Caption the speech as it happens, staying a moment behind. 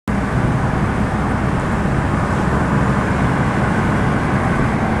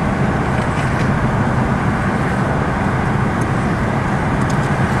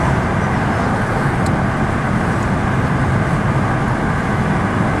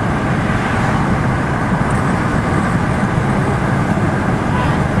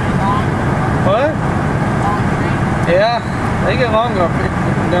long ago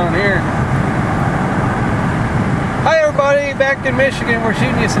down here. Hi everybody, back in Michigan. We're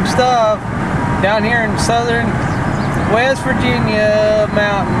shooting you some stuff down here in southern West Virginia.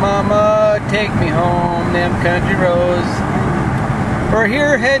 Mountain Mama, take me home, them country roads. We're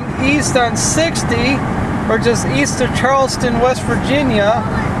here heading east on 60. We're just east of Charleston, West Virginia.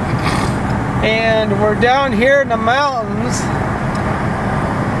 And we're down here in the mountains.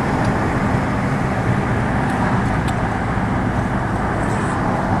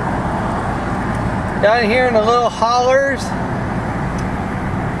 Down here in the little hollers.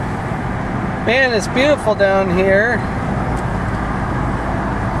 Man, it's beautiful down here.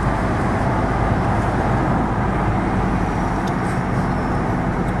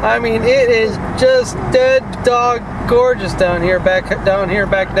 I mean, it is just dead dog gorgeous down here, back down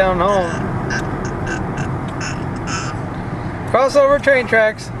home. Crossover train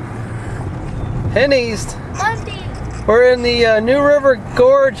tracks. Heading east. We're in the New River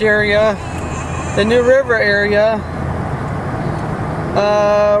Gorge area. The New River area.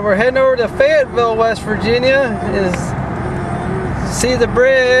 We're heading over to Fayetteville, West Virginia. See the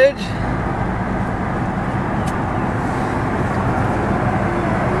bridge.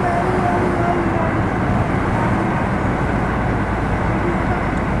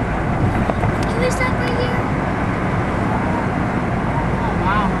 Can we stop right here? Oh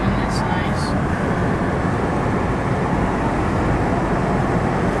wow, that's nice.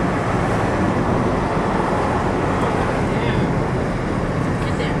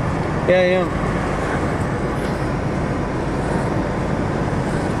 Yeah, I am.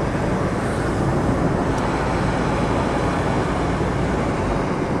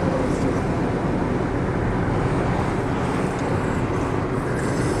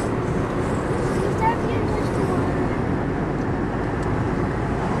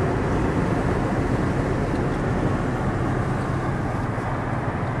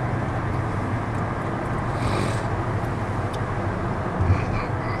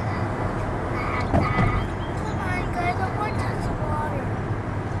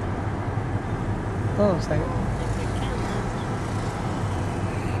 Hold on a second.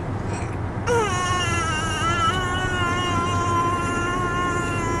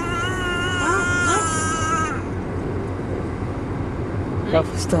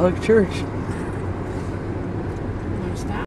 Apostolic Church.